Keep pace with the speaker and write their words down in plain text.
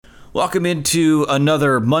Welcome into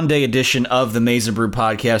another Monday edition of the Maize n Brew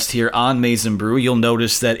podcast here on Maize n Brew. You'll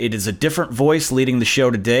notice that it is a different voice leading the show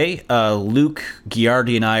today. Luke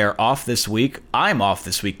Giardi and I are off this week. I'm off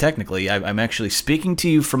this week, technically. I'm actually speaking to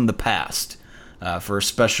you from the past for a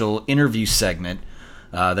special interview segment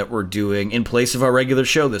that we're doing in place of our regular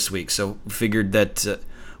show this week. So figured that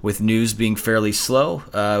with news being fairly slow,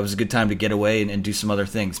 it was a good time to get away and do some other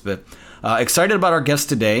things. But excited about our guest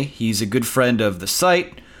today. He's a good friend of the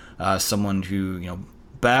site. Someone who,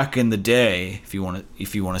 back in the day, if you want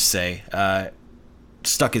to say,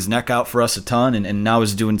 stuck his neck out for us a ton, and now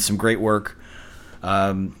is doing some great work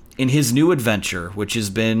in his new adventure, which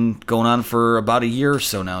has been going on for about a year or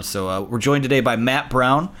so now. So we're joined today by Matt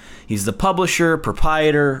Brown. He's the publisher,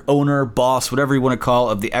 proprietor, owner, boss, whatever you want to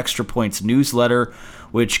call, of the Extra Points newsletter,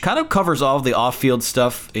 which kind of covers all of the off-field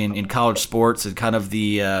stuff in college sports and kind of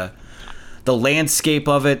the landscape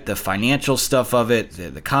of it, the financial stuff of it,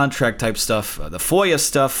 the contract type stuff, the FOIA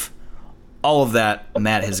stuff, all of that,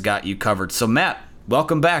 Matt has got you covered. So, Matt,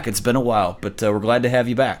 welcome back. It's been a while, but we're glad to have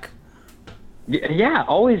you back. Yeah,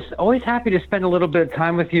 always happy to spend a little bit of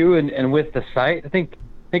time with you and with the site. I think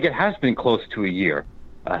it has been close to a year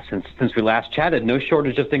since we last chatted. No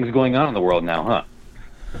shortage of things going on in the world now, huh?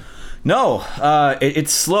 No,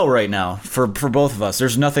 it's slow right now for both of us.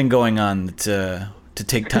 There's nothing going on to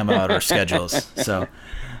take time out of our schedules. So,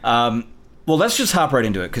 well, let's just hop right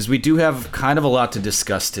into it because we do have kind of a lot to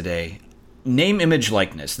discuss today. Name, image,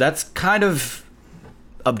 likeness. That's kind of,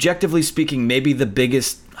 objectively speaking, maybe the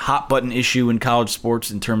biggest hot button issue in college sports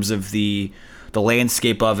in terms of the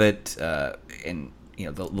landscape of it and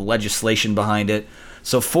the legislation behind it.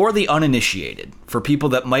 So for the uninitiated, for people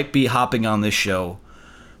that might be hopping on this show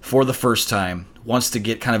for the first time, wants to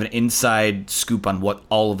get kind of an inside scoop on what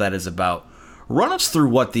all of that is about, run us through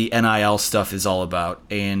what the NIL stuff is all about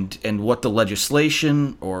and what the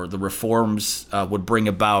legislation or the reforms would bring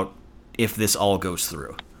about if this all goes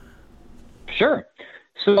through. Sure.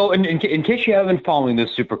 So in case you haven't been following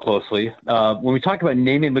this super closely, when we talk about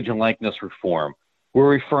name, image, and likeness reform, we're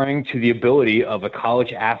referring to the ability of a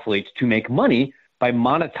college athlete to make money by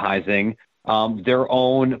monetizing their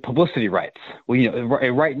own publicity rights. Well,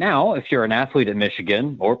 right now, if you're an athlete at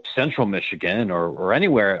Michigan or Central Michigan or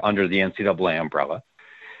anywhere under the NCAA umbrella,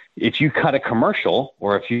 if you cut a commercial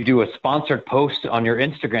or if you do a sponsored post on your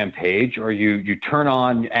Instagram page or you turn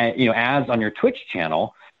on ads on your Twitch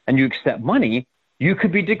channel and you accept money, you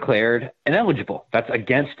could be declared ineligible. That's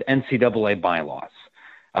against NCAA bylaws.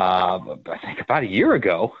 I think about a year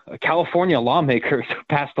ago, California lawmakers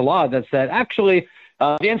passed a law that said, actually,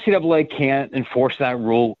 the NCAA can't enforce that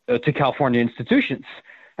rule to California institutions.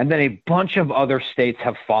 And then a bunch of other states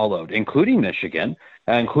have followed, including Michigan,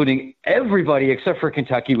 including everybody except for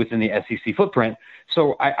Kentucky within the SEC footprint.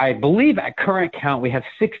 So I believe at current count, we have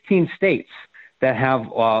 16 states that have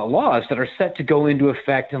laws that are set to go into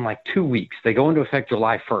effect in like 2 weeks. They go into effect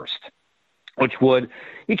July 1st,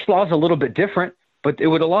 each law is a little bit different, but it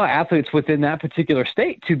would allow athletes within that particular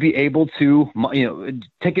state to be able to,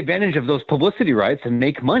 take advantage of those publicity rights and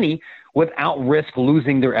make money without risk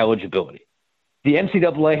losing their eligibility. The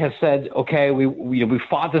NCAA has said, okay, we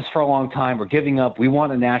fought this for a long time. We're giving up. We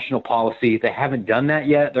want a national policy. They haven't done that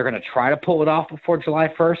yet. They're going to try to pull it off before July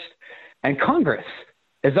 1st. And Congress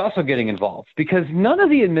is also getting involved because none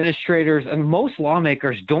of the administrators and most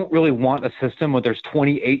lawmakers don't really want a system where there's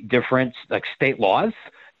 28 different state laws.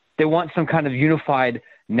 They want some kind of unified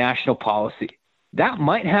national policy. That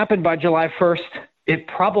might happen by July 1st. It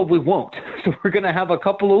probably won't. So we're going to have a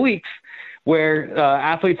couple of weeks where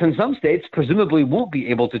athletes in some states presumably won't be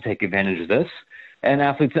able to take advantage of this, and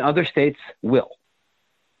athletes in other states will.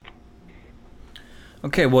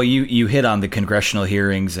 Okay, well, you hit on the congressional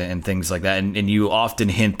hearings and things like that, and you often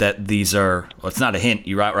hint that these are, well, it's not a hint,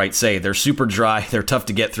 you outright say, they're super dry, they're tough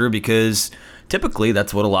to get through because typically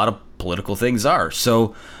that's what a lot of political things are.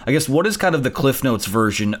 So I guess what is kind of the Cliff Notes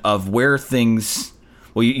version of where things,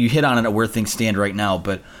 well, you hit on it at where things stand right now,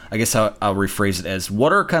 but I guess I'll rephrase it as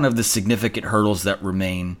what are kind of the significant hurdles that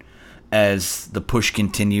remain as the push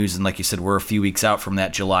continues? And like you said, we're a few weeks out from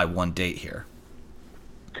that July 1 date here.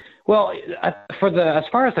 Well, as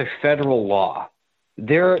far as the federal law,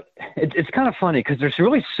 it's kind of funny because there's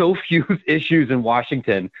really so few issues in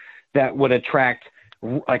Washington that would attract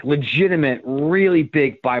legitimate, really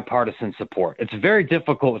big bipartisan support. It's very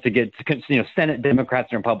difficult to get Senate Democrats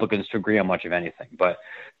and Republicans to agree on much of anything. But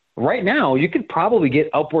right now, you could probably get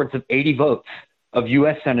upwards of 80 votes of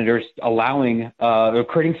U.S. senators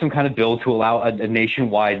creating some kind of bill to allow a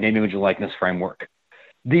nationwide name, image, and likeness framework.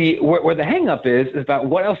 Where the hang-up is about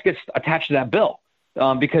what else gets attached to that bill.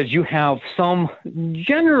 because you have some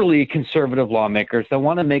generally conservative lawmakers that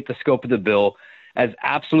want to make the scope of the bill as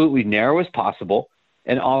absolutely narrow as possible,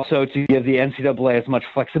 and also to give the NCAA as much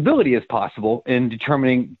flexibility as possible in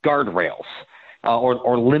determining guardrails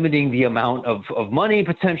or limiting the amount of money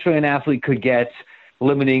potentially an athlete could get,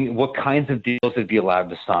 limiting what kinds of deals they'd be allowed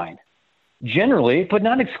to sign. Generally, but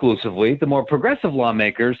not exclusively, the more progressive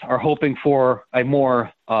lawmakers are hoping for a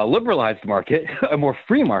more liberalized market, a more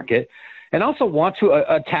free market, and also want to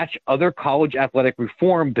attach other college athletic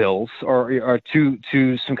reform bills or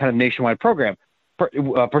to some kind of nationwide program.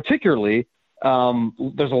 Particularly,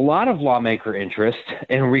 there's a lot of lawmaker interest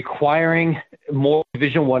in requiring more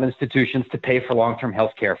Division I institutions to pay for long-term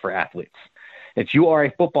health care for athletes. If you are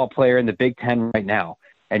a football player in the Big Ten right now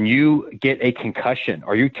and you get a concussion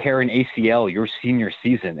or you tear an ACL your senior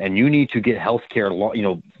season and you need to get health care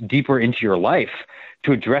deeper into your life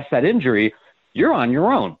to address that injury, you're on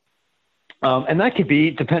your own. And that could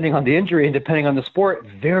be, depending on the injury and depending on the sport,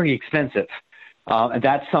 very expensive. And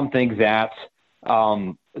that's something that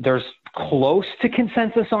there's close to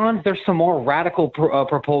consensus on. There's some more radical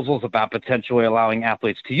proposals about potentially allowing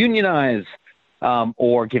athletes to unionize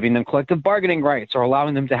or giving them collective bargaining rights or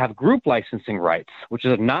allowing them to have group licensing rights, which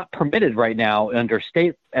is not permitted right now under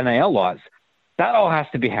state NIL laws. That all has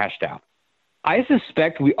to be hashed out. I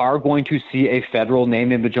suspect we are going to see a federal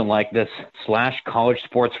name, image, and likeness / college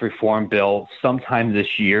sports reform bill sometime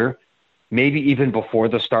this year, maybe even before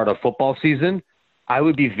the start of football season. I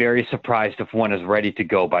would be very surprised if one is ready to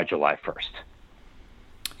go by July 1st.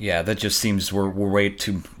 Yeah, that just seems we're way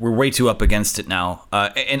too up against it now.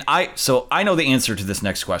 And I know the answer to this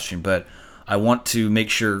next question, but I want to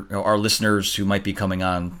make sure our listeners who might be coming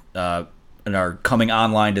on and are coming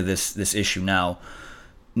online to this issue now.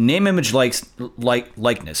 Name, image,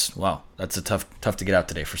 likeness. Wow, that's a tough to get out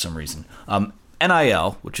today for some reason.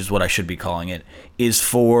 NIL, which is what I should be calling it, is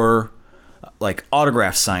for like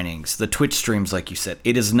autograph signings, the Twitch streams, like you said.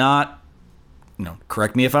 It is not,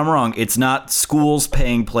 correct me if I'm wrong, it's not schools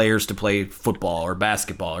paying players to play football or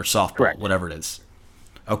basketball or softball, correct, whatever it is.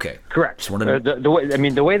 Okay. Correct.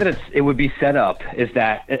 The way that it would be set up is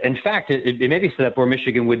that, in fact, it may be set up where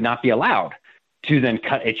Michigan would not be allowed to then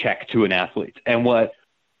cut a check to an athlete. And what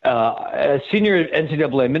senior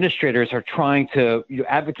NCAA administrators are trying to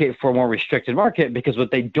advocate for a more restricted market, because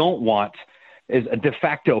what they don't want is a de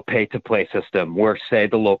facto pay-to-play system where, say,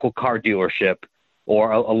 the local car dealership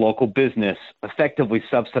or a local business effectively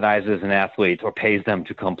subsidizes an athlete or pays them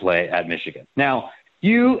to come play at Michigan. Now,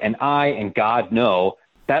 you and I and God know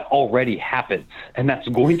that already happens, and that's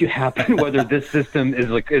going to happen whether this system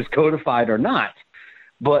is codified or not.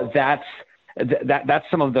 But that's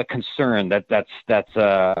some of the concern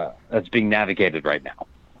that's being navigated right now.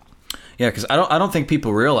 Yeah, because I don't think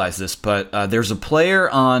people realize this, but there's a player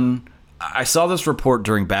on. I saw this report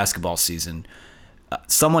during basketball season.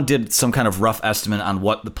 Someone did some kind of rough estimate on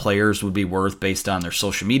what the players would be worth based on their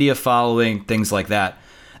social media following, things like that.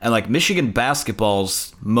 And like Michigan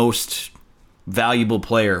basketball's most valuable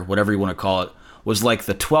player, whatever you want to call it, was like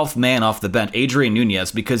the 12th man off the bench, Adrian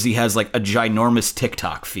Nunez, because he has like a ginormous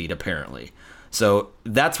TikTok feed, apparently. So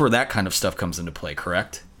that's where that kind of stuff comes into play,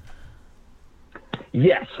 correct?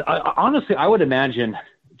 Yes. Honestly, I would imagine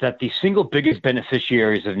that the single biggest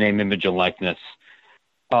beneficiaries of name, image, and likeness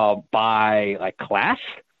by like class,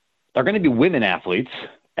 they're going to be women athletes,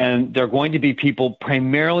 and they're going to be people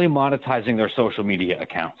primarily monetizing their social media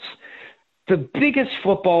accounts. The biggest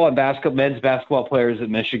football and men's basketball players at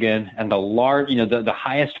Michigan, and the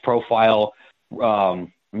highest profile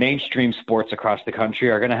mainstream sports across the country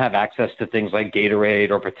are going to have access to things like Gatorade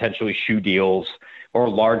or potentially shoe deals or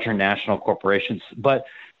larger national corporations. But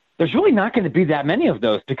there's really not going to be that many of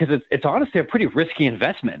those, because it's honestly a pretty risky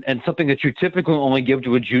investment and something that you typically only give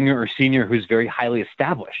to a junior or senior who's very highly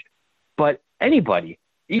established. But anybody,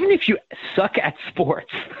 even if you suck at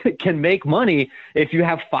sports, can make money if you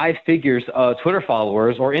have 5 figures of Twitter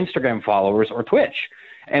followers or Instagram followers or Twitch.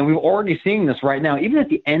 And we've already seen this right now, even at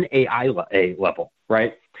the NAIA level,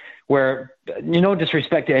 right? Where, no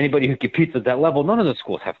disrespect to anybody who competes at that level, none of the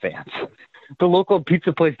schools have fans. The local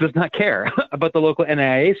pizza place does not care about the local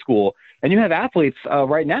NAIA school. And you have athletes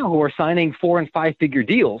right now who are signing 4- and 5-figure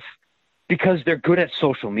deals because they're good at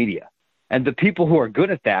social media. And the people who are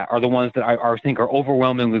good at that are the ones that I think are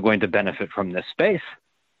overwhelmingly going to benefit from this space.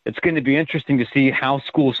 It's going to be interesting to see how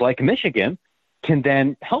schools like Michigan can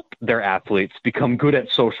then help their athletes become good at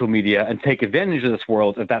social media and take advantage of this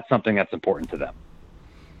world if that's something that's important to them.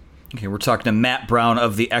 Okay, we're talking to Matt Brown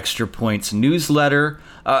of the Extra Points newsletter.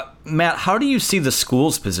 Matt, how do you see the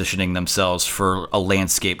schools positioning themselves for a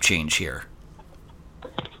landscape change here?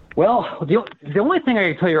 Well, the only thing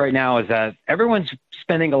I can tell you right now is that everyone's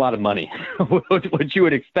spending a lot of money, what you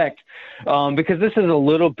would expect, because this is a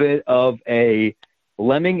little bit of a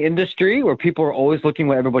lemming industry where people are always looking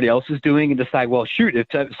what everybody else is doing and decide, well, shoot, if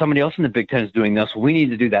somebody else in the Big Ten is doing this, we need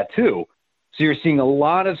to do that too. So you're seeing a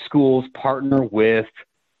lot of schools partner with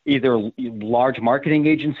either large marketing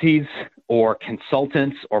agencies or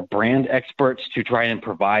consultants or brand experts to try and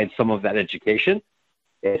provide some of that education.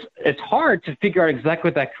 It's hard to figure out exactly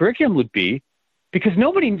what that curriculum would be because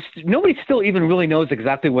nobody still even really knows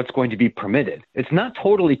exactly what's going to be permitted. It's not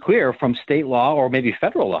totally clear from state law or maybe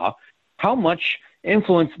federal law how much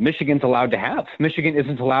influence Michigan's allowed to have. Michigan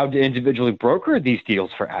isn't allowed to individually broker these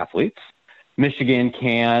deals for athletes. Michigan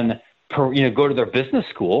can go to their business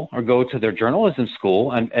school or go to their journalism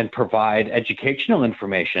school and provide educational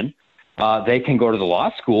information. They can go to the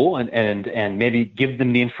law school and maybe give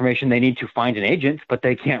them the information they need to find an agent, but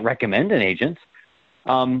they can't recommend an agent.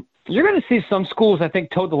 You're going to see some schools, I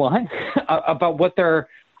think, toe the line about what they're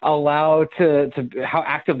allowed to how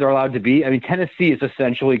active they're allowed to be. I mean, Tennessee is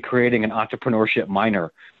essentially creating an entrepreneurship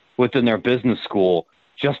minor within their business school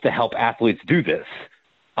just to help athletes do this.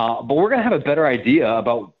 But we're going to have a better idea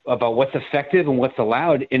about what's effective and what's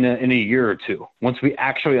allowed in a year or two once we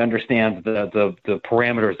actually understand the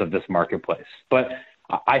parameters of this marketplace. But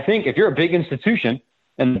I think if you're a big institution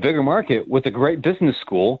in the bigger market with a great business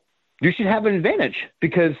school, you should have an advantage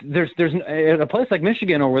because there's in a place like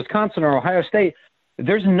Michigan or Wisconsin or Ohio State,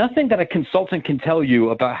 there's nothing that a consultant can tell you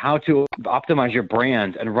about how to optimize your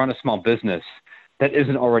brand and run a small business that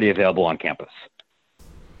isn't already available on campus.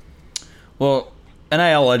 Well,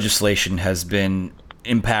 NIL legislation has been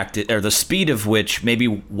impacted, or the speed of which, maybe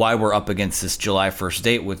why we're up against this July 1st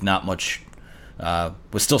date with not much,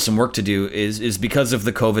 with still some work to do, is because of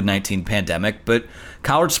the COVID-19 pandemic. But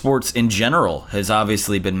college sports in general has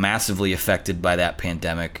obviously been massively affected by that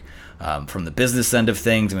pandemic from the business end of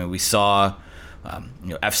things. I mean, we saw,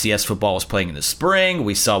 FCS football was playing in the spring.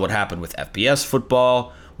 We saw what happened with FBS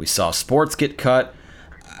football. We saw sports get cut.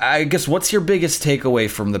 I guess what's your biggest takeaway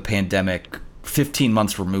from the pandemic 15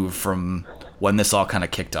 months removed from when this all kind of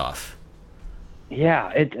kicked off?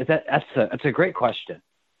 Yeah, that's a great question.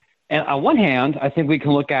 And on one hand, I think we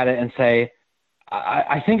can look at it and say,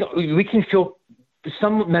 I think we can feel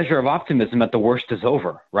some measure of optimism that the worst is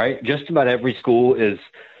over, right? Just about every school is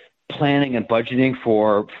planning and budgeting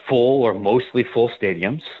for full or mostly full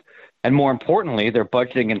stadiums. And more importantly, they're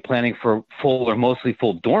budgeting and planning for full or mostly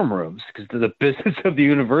full dorm rooms because the business of the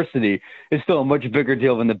university is still a much bigger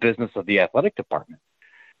deal than the business of the athletic department.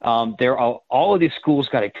 All of these schools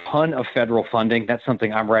got a ton of federal funding. That's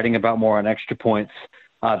something I'm writing about more on Extra Points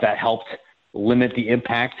that helped limit the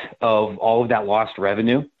impact of all of that lost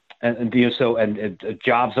revenue. And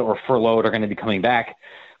jobs that were furloughed are going to be coming back.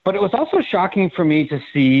 But it was also shocking for me to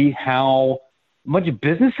see how much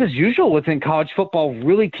business as usual within college football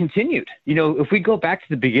really continued. If we go back to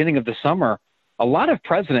the beginning of the summer, a lot of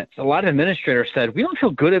presidents, a lot of administrators said, we don't feel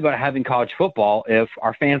good about having college football if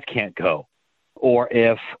our fans can't go, or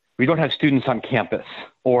if we don't have students on campus,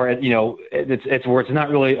 or, it's where it's not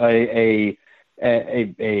really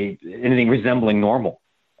anything resembling normal.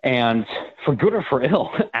 And for good or for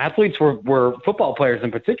ill, athletes were football players in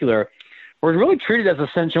particular, were really treated as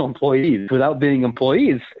essential employees without being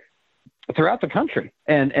employees throughout the country.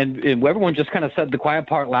 And everyone just kind of said the quiet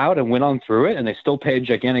part loud and went on through it. And they still paid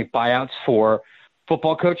gigantic buyouts for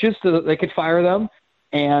football coaches so that they could fire them.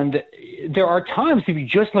 And there are times, if you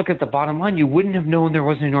just look at the bottom line, you wouldn't have known there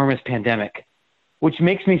was an enormous pandemic, which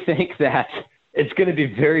makes me think that it's going to be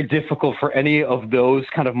very difficult for any of those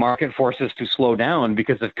kind of market forces to slow down,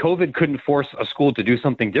 because if COVID couldn't force a school to do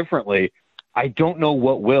something differently, I don't know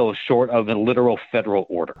what will, short of a literal federal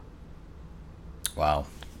order. Wow.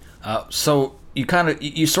 So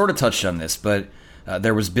you sort of touched on this, but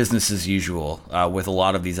there was business as usual with a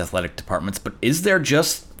lot of these athletic departments. But is there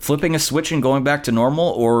just flipping a switch and going back to normal,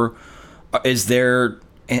 or is there?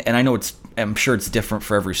 And I know I'm sure it's different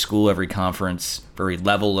for every school, every conference, every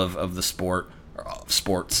level of the sport or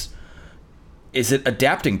sports. Is it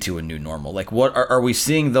adapting to a new normal? Like, what are we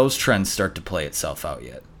seeing those trends start to play itself out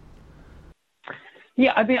yet?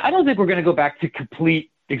 Yeah, I mean, I don't think we're going to go back to complete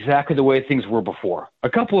exactly the way things were before. A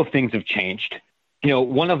couple of things have changed.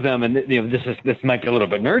 One of them, and this might be a little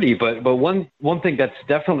bit nerdy, but one thing that's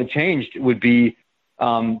definitely changed would be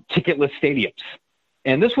ticketless stadiums.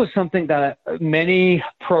 And this was something that many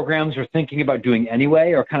programs were thinking about doing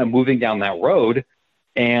anyway, or kind of moving down that road.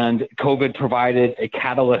 And COVID provided a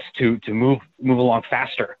catalyst to move along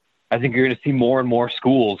faster. I think you're going to see more and more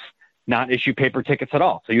schools not issue paper tickets at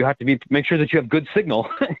all. So you have to make sure that you have good signal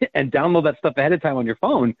and download that stuff ahead of time on your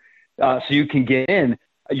phone so you can get in.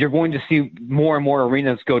 you're going to see more and more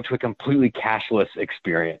arenas go to a completely cashless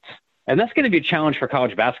experience. And that's going to be a challenge for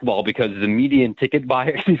college basketball because the median ticket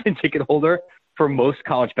buyer, season ticket holder for most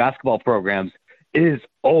college basketball programs is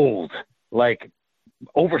old, like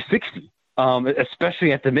over 60,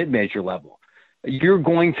 especially at the mid-major level. You're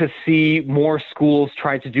going to see more schools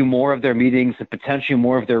try to do more of their meetings and potentially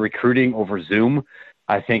more of their recruiting over Zoom.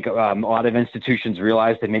 I think a lot of institutions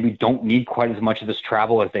realize they maybe don't need quite as much of this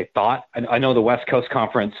travel as they thought. I know the West Coast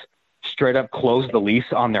Conference straight up closed the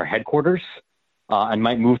lease on their headquarters and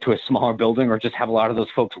might move to a smaller building or just have a lot of those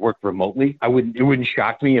folks work remotely. It wouldn't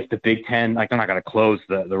shock me if the Big Ten, like they're not going to close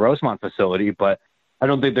the Rosemont facility, but I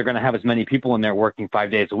don't think they're going to have as many people in there working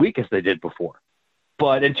 5 days a week as they did before.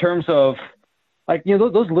 But in terms of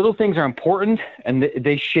those little things are important and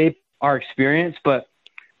they shape our experience, but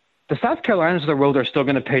the South Carolinas of the world are still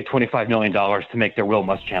going to pay $25 million to make their Will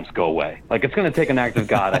Muschamps go away. Like, it's going to take an act of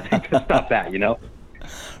God, I think, to stop that,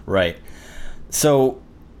 Right. So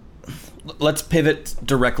let's pivot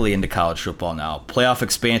directly into college football now. Playoff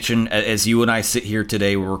expansion, as you and I sit here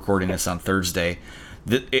today, we're recording this on Thursday.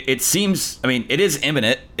 It seems, it is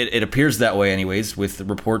imminent. It appears that way anyways, with the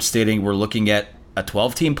reports stating we're looking at a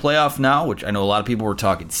 12-team playoff now, which I know a lot of people were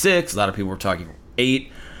talking 6, a lot of people were talking 8.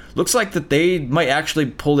 Looks like that they might actually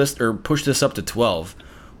pull this or push this up to 12.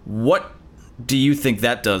 What do you think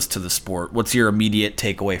that does to the sport? What's your immediate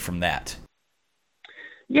takeaway from that?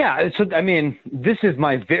 Yeah, so this is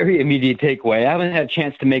my very immediate takeaway. I haven't had a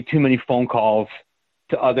chance to make too many phone calls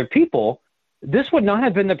to other people. This would not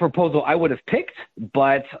have been the proposal I would have picked,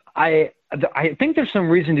 but I think there's some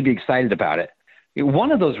reason to be excited about it.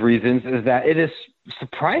 One of those reasons is that it is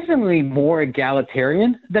surprisingly more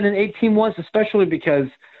egalitarian than an 8-team was, especially because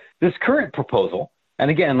this current proposal,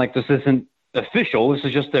 and again, this isn't official, this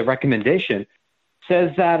is just a recommendation,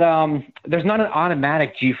 says that there's not an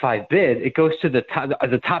automatic G5 bid. It goes to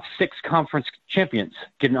the top 6 conference champions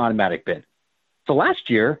get an automatic bid. So last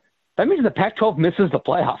year, that means the Pac-12 misses the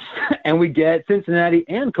playoffs, and we get Cincinnati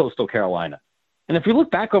and Coastal Carolina. And if we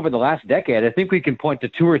look back over the last decade, I think we can point to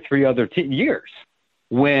 2 or 3 other years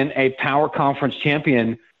when a power conference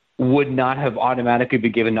champion would not have automatically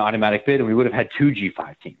been given an automatic bid, and we would have had 2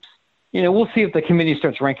 G5 teams. We'll see if the committee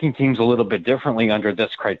starts ranking teams a little bit differently under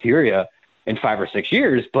this criteria in 5 or 6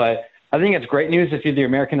 years. But I think it's great news if you're the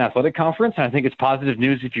American Athletic Conference, and I think it's positive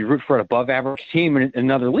news if you root for an above-average team in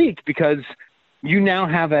another league, because you now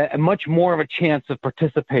have a much more of a chance of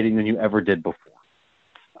participating than you ever did before.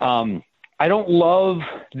 I don't love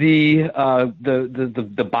the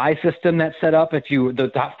bye system that's set up. If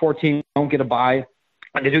the top 14 don't get a bye,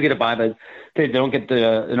 they do get a bye, but they don't get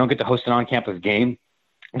to host an on-campus game.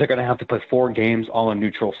 They're going to have to put 4 games all in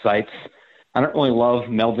neutral sites. I don't really love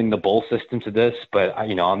melding the bowl system to this, but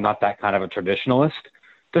I'm not that kind of a traditionalist.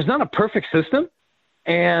 There's not a perfect system,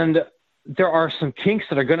 and there are some kinks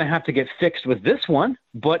that are going to have to get fixed with this one.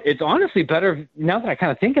 But it's honestly better now that I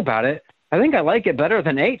kind of think about it. I think I like it better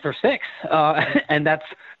than 8 or 6, and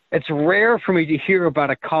it's rare for me to hear about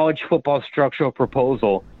a college football structural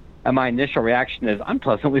proposal, and my initial reaction is I'm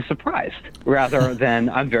pleasantly surprised rather than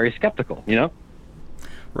I'm very skeptical.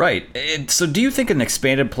 Right. So do you think an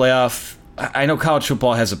expanded playoff? I know college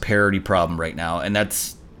football has a parity problem right now, and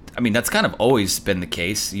that's kind of always been the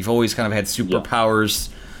case. You've always kind of had superpowers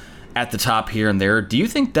at the top here and there. Do you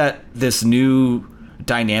think that this new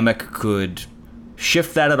dynamic could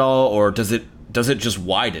shift that at all, or does it just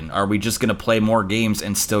widen? Are we just going to play more games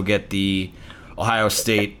and still get the Ohio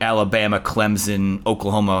State, Alabama, Clemson,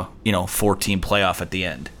 Oklahoma, 4-team playoff at the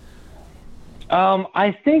end?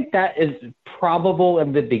 I think that is probable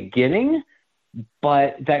in the beginning,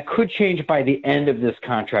 but that could change by the end of this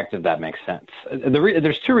contract, if that makes sense.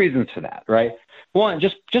 There's 2 reasons for that, right? One,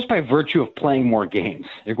 just by virtue of playing more games,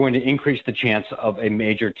 you're going to increase the chance of a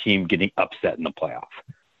major team getting upset in the playoff.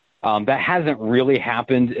 That hasn't really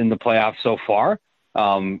happened in the playoffs so far.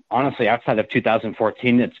 Honestly, outside of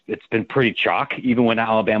 2014, it's been pretty chalk. Even when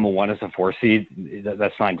Alabama won as a 4 seed,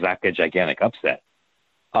 that's not exactly a gigantic upset.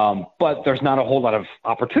 But there's not a whole lot of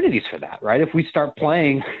opportunities for that, right? If we start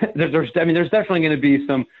playing, there's definitely going to be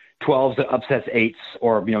some 12s that upsets 8s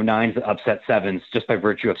or 9s that upset 7s just by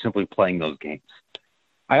virtue of simply playing those games.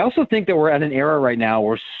 I also think that we're at an era right now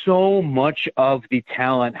where so much of the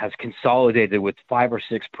talent has consolidated with 5 or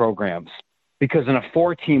 6 programs, because in a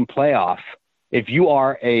 4-team playoff, if you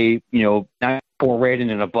are a 9-4 rated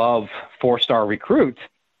and above 4-star recruit,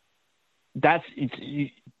 that's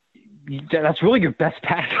really your best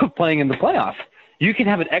path of playing in the playoff. You can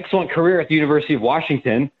have an excellent career at the University of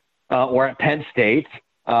Washington or at Penn State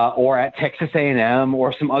or at Texas A&M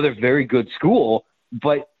or some other very good school,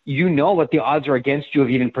 but you know that the odds are against you of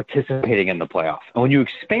even participating in the playoff. And when you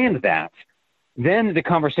expand that, then the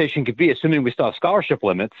conversation could be, assuming we still have scholarship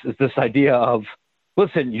limits, is this idea of,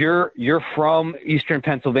 listen, you're from Eastern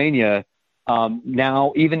Pennsylvania.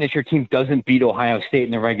 Now, even if your team doesn't beat Ohio State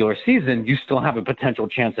in the regular season, you still have a potential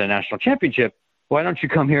chance at a national championship. Why don't you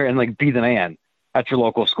come here and like be the man at your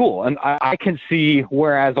local school? And I can see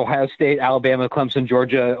whereas Ohio State, Alabama, Clemson,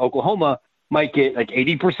 Georgia, Oklahoma might get like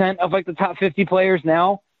 80% of like the top 50 players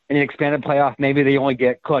now in an expanded playoff. Maybe they only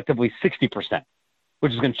get collectively 60%,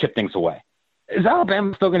 which is going to chip things away. Is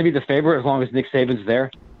Alabama still going to be the favorite as long as Nick Saban's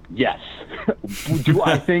there? Yes. Do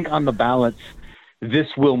I think on the balance this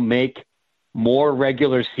will make more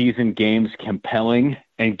regular season games compelling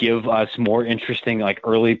and give us more interesting like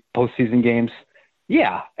early postseason games?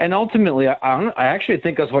 Yeah. And ultimately, I actually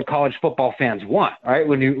think that's what college football fans want, right?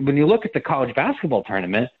 When you look at the college basketball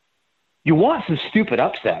tournament, you want some stupid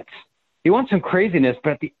upsets. You want some craziness,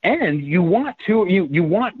 but at the end, you want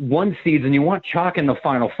one seeds and you want chalk in the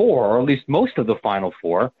Final Four, or at least most of the Final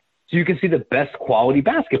Four, so you can see the best quality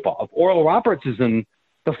basketball. If Oral Roberts is in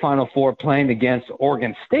the Final Four playing against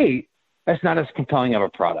Oregon State, that's not as compelling of a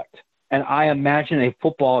product. And I imagine a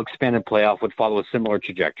football expanded playoff would follow a similar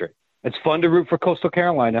trajectory. It's fun to root for Coastal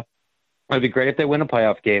Carolina. It'd be great if they win a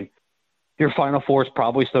playoff game. Your Final Four is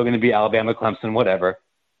probably still going to be Alabama, Clemson, whatever,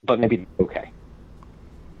 but maybe okay.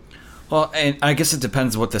 Well, and I guess it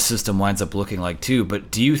depends what the system winds up looking like, too.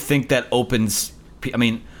 But do you think that opens – I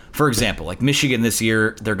mean, for example, like Michigan this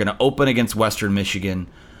year, they're going to open against Western Michigan.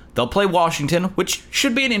 They'll play Washington, which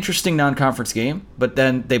should be an interesting non-conference game. But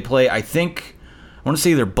then they play, I want to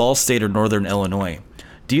say either Ball State or Northern Illinois.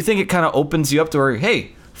 Do you think it kind of opens you up to where,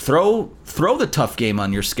 hey, throw the tough game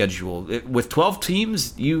on your schedule? With 12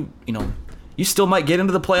 teams, you still might get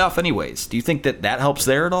into the playoff anyways. Do you think that helps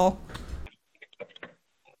there at all?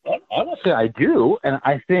 Honestly, I do, and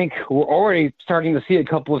I think we're already starting to see a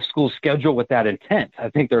couple of schools schedule with that intent. I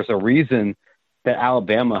think there's a reason that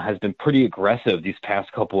Alabama has been pretty aggressive these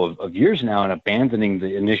past couple of years now in abandoning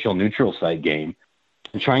the initial neutral site game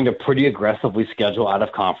and trying to pretty aggressively schedule out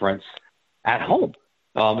of conference at home.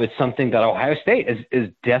 It's something that Ohio State is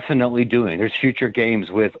definitely doing. There's future games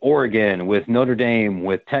with Oregon, with Notre Dame,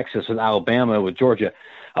 with Texas, with Alabama, with Georgia.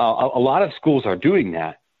 A lot of schools are doing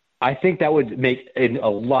that. I think that would make a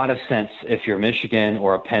lot of sense if you're Michigan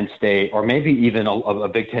or a Penn State or maybe even a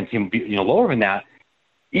Big Ten team, lower than that.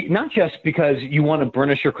 Not just because you want to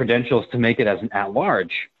burnish your credentials to make it as an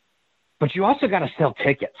at-large, but you also got to sell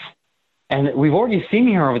tickets. And we've already seen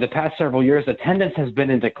here over the past several years, attendance has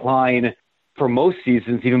been in decline for most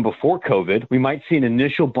seasons, even before COVID. We might see an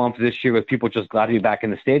initial bump this year with people just glad to be back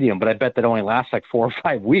in the stadium, but I bet that only lasts like 4 or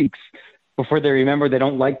 5 weeks before they remember they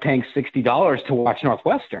don't like paying $60 to watch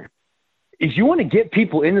Northwestern. If you want to get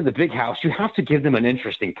people into the big house, you have to give them an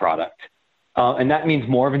interesting product. And that means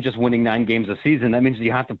more than just winning 9 games a season. That means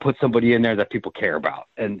you have to put somebody in there that people care about.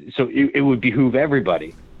 And so it would behoove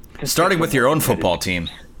everybody. Starting with your own football team.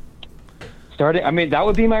 That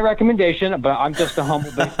would be my recommendation, but I'm just a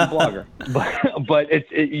humble baseball blogger. But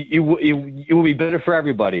it will be better for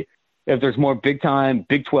everybody if there's more big time,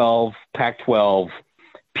 Big 12, Pac-12,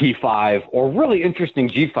 P5, or really interesting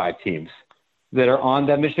G5 teams that are on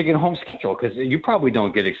that Michigan home schedule, because you probably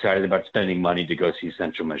don't get excited about spending money to go see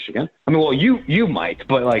Central Michigan. I mean, well, you might,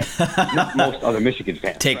 but like not most other Michigan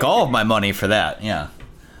fans. Take all of my money for that, yeah.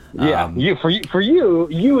 Yeah, for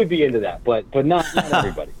you would be into that, but not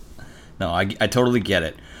everybody. No, I totally get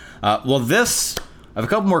it. I have a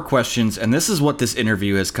couple more questions, and this is what this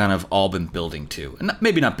interview has kind of all been building to. And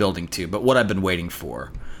maybe not building to, but what I've been waiting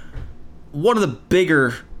for. One of the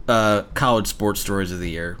bigger college sports stories of the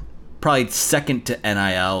year, probably second to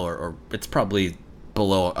NIL, or it's probably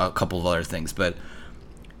below a couple of other things, but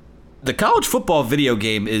the college football video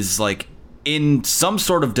game is like in some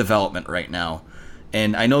sort of development right now.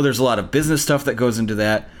 And I know there's a lot of business stuff that goes into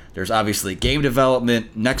that. There's obviously game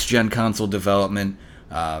development, next-gen console development.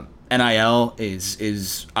 NIL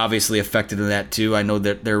is obviously affected in that too. I know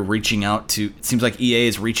that they're reaching out to, it seems like EA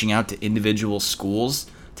is reaching out to individual schools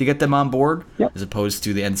to get them on board, yep, as opposed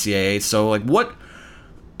to the NCAA. So like what,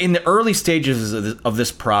 in the early stages of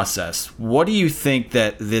this process, what do you think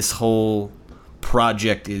that this whole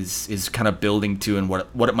project is kind of building to, and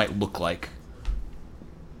what it might look like?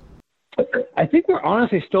 I think we're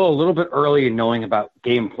honestly still a little bit early in knowing about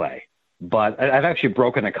gameplay, but I've actually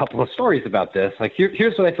broken a couple of stories about this. Like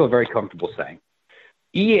here's what I feel very comfortable saying.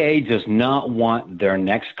 EA does not want their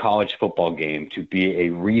next college football game to be a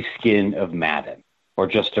reskin of Madden or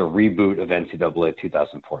just a reboot of NCAA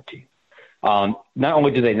 2014. Not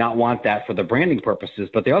only do they not want that for the branding purposes,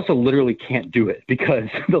 but they also literally can't do it because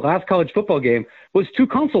the last college football game was 2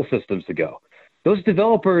 console systems ago. Those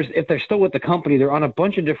developers, if they're still with the company, they're on a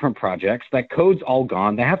bunch of different projects. That code's all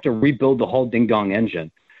gone. They have to rebuild the whole ding-dong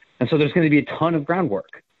engine. And so there's going to be a ton of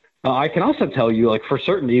groundwork. I can also tell you, like for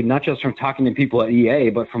certainty, not just from talking to people at EA,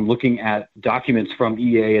 but from looking at documents from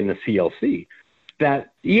EA and the CLC,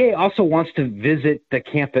 that EA also wants to visit the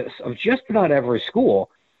campus of just about every school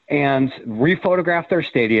and rephotograph their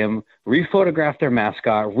stadium, rephotograph their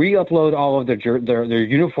mascot, re-upload all of their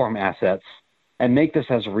uniform assets, and make this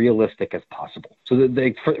as realistic as possible. So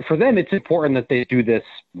that for them, it's important that they do this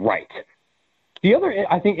right. The other,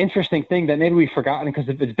 I think, interesting thing that maybe we've forgotten because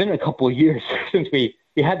it's been a couple of years since we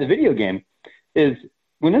had the video game is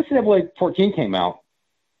when NCAA 14 came out,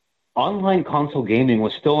 online console gaming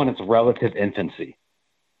was still in its relative infancy.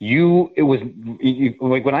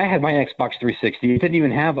 Like when I had my Xbox 360, it didn't even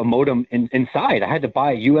have a modem inside. I had to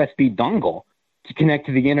buy a USB dongle to connect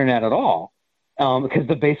to the internet at all because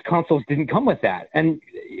the base consoles didn't come with that. And,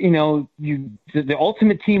 the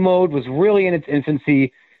Ultimate Team mode was really in its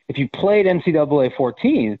infancy. If you played NCAA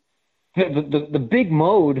 14, the big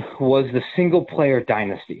mode was the single-player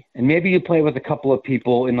Dynasty. And maybe you play with a couple of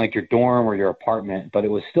people in like your dorm or your apartment, but it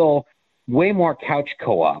was still way more couch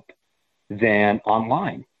co-op than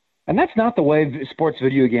online. And that's not the way sports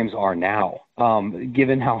video games are now,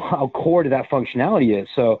 given how core to that functionality is.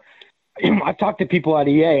 So I've talked to people at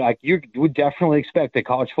EA, like you would definitely expect a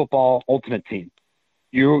college football Ultimate Team.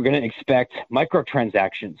 You're going to expect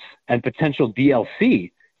microtransactions and potential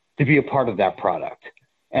DLC to be a part of that product.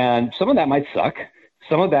 And some of that might suck.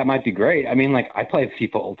 Some of that might be great. I mean, like I play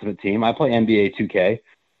FIFA Ultimate Team. I play NBA 2K,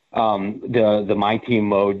 the My Team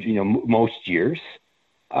mode, most years.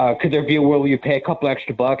 Could there be a world where you pay a couple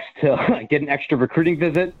extra bucks to get an extra recruiting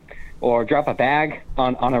visit or drop a bag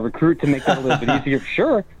on a recruit to make that a little bit easier?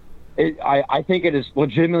 Sure. I think it is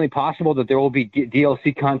legitimately possible that there will be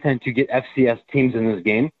DLC content to get FCS teams in this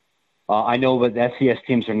game. I know that the FCS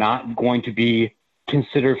teams are not going to be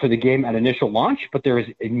considered for the game at initial launch, but there is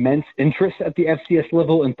immense interest at the FCS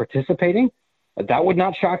level in participating. That would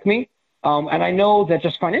not shock me. And I know that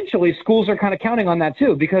just financially, schools are kind of counting on that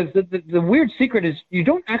too, because the weird secret is you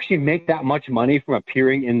don't actually make that much money from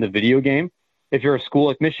appearing in the video game. If you're a school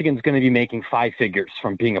like Michigan's going to be making 5 figures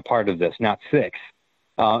from being a part of this, not 6,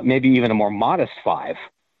 maybe even a more modest 5.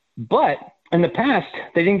 But in the past,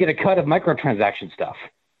 they didn't get a cut of microtransaction stuff.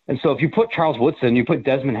 And so if you put Charles Woodson, you put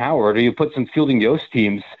Desmond Howard, or you put some Fielding Yost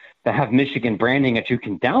teams that have Michigan branding that you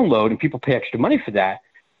can download and people pay extra money for that,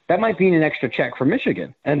 that might be an extra check for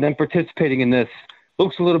Michigan. And then participating in this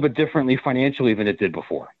looks a little bit differently financially than it did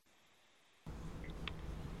before.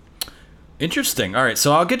 Interesting. All right,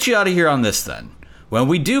 so I'll get you out of here on this then. When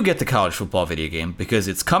we do get the college football video game, because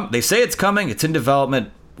they say it's coming, it's in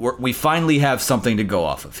development, we finally have something to go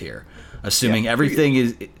off of here. Assuming everything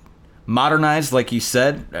is modernized, like you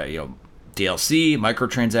said, DLC,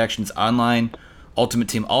 microtransactions, online, Ultimate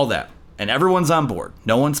Team, all that. And everyone's on board.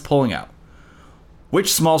 No one's pulling out.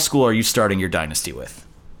 Which small school are you starting your dynasty with?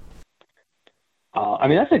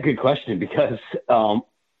 That's a good question because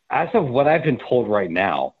as of what I've been told right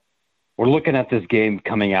now, we're looking at this game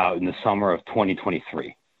coming out in the summer of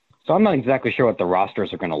 2023. So I'm not exactly sure what the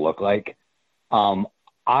rosters are going to look like.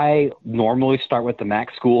 I normally start with the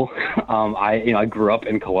MAC school. I grew up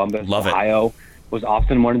in Columbus, Ohio. Was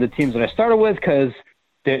often one of the teams that I started with because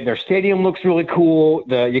their stadium looks really cool.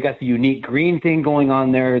 You got the unique green thing going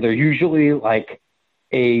on there. They're usually like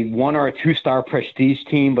a 1 or a 2-star prestige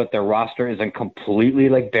team, but their roster isn't completely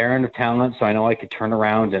like barren of talent. So I know I could turn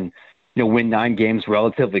around and win 9 games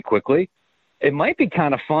relatively quickly. It might be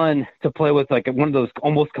kind of fun to play with like one of those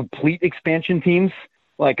almost complete expansion teams,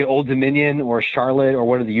 like an Old Dominion or Charlotte or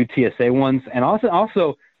one of the UTSA ones. And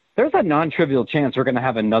also there's a non-trivial chance we're going to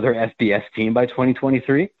have another FBS team by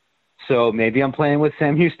 2023. So maybe I'm playing with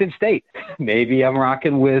Sam Houston State. Maybe I'm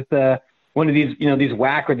rocking with one of these, these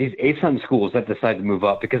WAC or these ASUN schools that decide to move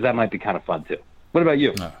up because that might be kind of fun too. What about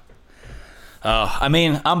you?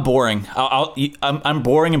 I'm boring. I'm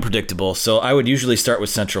boring and predictable, so I would usually start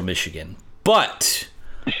with Central Michigan. But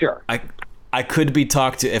sure, I could be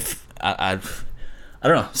talked to if I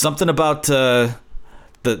don't know, something about the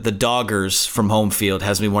Doggers from home field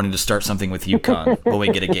has me wanting to start something with UConn when we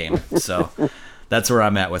get a game. So that's where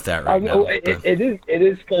I'm at with that right now. It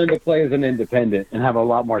is fun to play as an independent and have a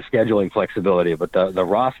lot more scheduling flexibility, but the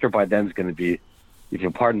roster by then is going to be, if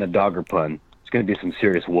you'll pardon the Dogger pun, it's going to be some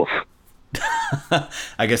serious wolf.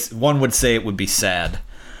 I guess one would say it would be sad.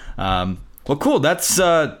 Well, cool. That's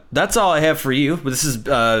all I have for you. This is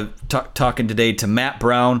talking today to Matt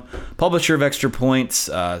Brown, publisher of Extra Points.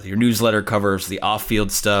 Your newsletter covers the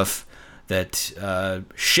off-field stuff that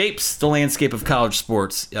shapes the landscape of college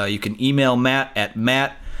sports. You can email Matt at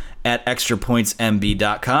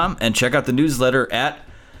extrapointsmb.com and check out the newsletter at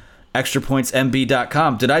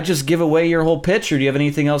extrapointsmb.com. Did I just give away your whole pitch, or do you have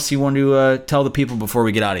anything else you want to tell the people before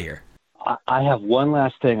we get out of here? I have one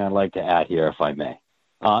last thing I'd like to add here, if I may.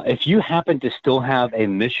 If you happen to still have a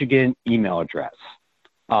Michigan email address,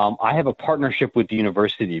 I have a partnership with the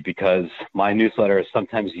university because my newsletter is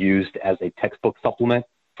sometimes used as a textbook supplement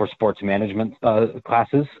for sports management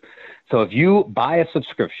classes. So if you buy a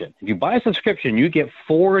subscription, you get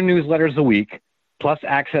 4 newsletters a week plus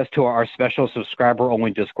access to our special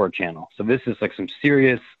subscriber-only Discord channel. So this is like some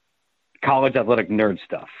serious college athletic nerd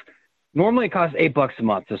stuff. Normally it costs $8 a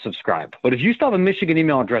month to subscribe. But if you still have a Michigan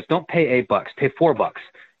email address, don't pay $8, pay $4.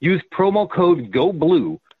 Use promo code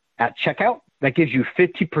GOBLUE at checkout. That gives you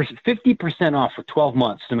 50% off for 12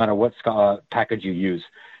 months, no matter what package you use.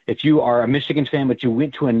 If you are a Michigan fan, but you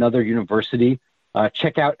went to another university,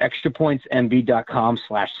 check out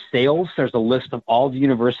extrapointsmb.com/sales. There's a list of all the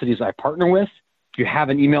universities I partner with. If you have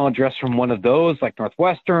an email address from one of those, like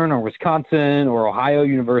Northwestern or Wisconsin or Ohio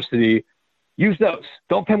University, use those.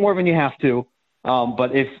 Don't pay more than you have to.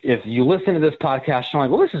 But if you listen to this podcast, I'm like,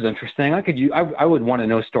 well, this is interesting. I would want to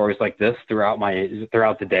know stories like this throughout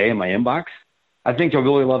the day in my inbox. I think you'll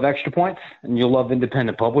really love Extra Points, and you'll love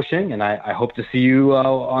independent publishing, and I hope to see you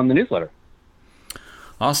on the newsletter.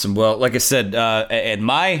 Awesome. Well, like I said, and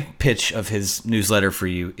my pitch of his newsletter for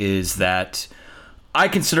you is that I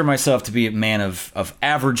consider myself to be a man of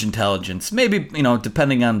average intelligence, maybe,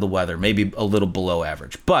 depending on the weather, maybe a little below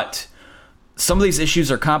average. But some of these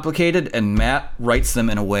issues are complicated, and Matt writes them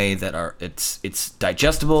in a way that it's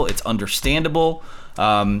digestible, it's understandable.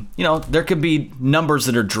 There could be numbers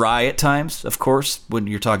that are dry at times, of course, when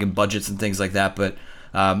you're talking budgets and things like that. But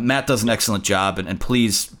Matt does an excellent job, and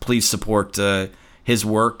please support his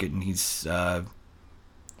work. And it's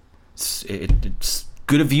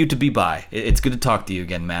good of you to be by. It's good to talk to you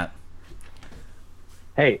again, Matt.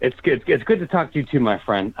 Hey, it's good. It's good to talk to you too, my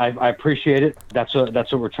friend. I appreciate it. That's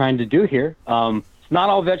what we're trying to do here. It's not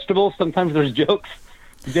all vegetables. Sometimes there's jokes.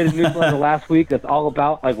 We did a newsletter last week that's all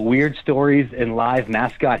about like weird stories in live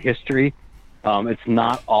mascot history. It's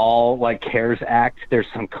not all like CARES Act. There's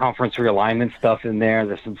some conference realignment stuff in there.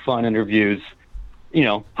 There's some fun interviews.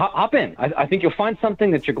 Hop in. I think you'll find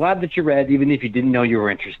something that you're glad that you read, even if you didn't know you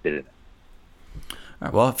were interested in it. All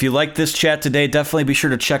right, well, if you like this chat today, definitely be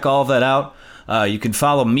sure to check all of that out. You can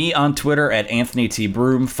follow me on Twitter at Anthony T.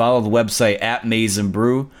 Broom. Follow the website at Maize and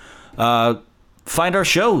Brew. Find our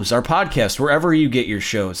shows, our podcast, wherever you get your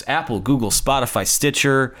shows. Apple, Google, Spotify,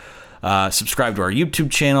 Stitcher. Subscribe to our YouTube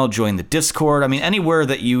channel. Join the Discord. I mean, anywhere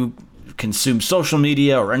that you consume social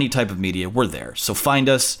media or any type of media, we're there. So find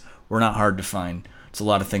us. We're not hard to find. It's a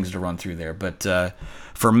lot of things to run through there. But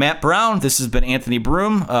for Matt Brown, this has been Anthony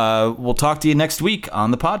Broom. We'll talk to you next week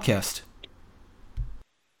on the podcast.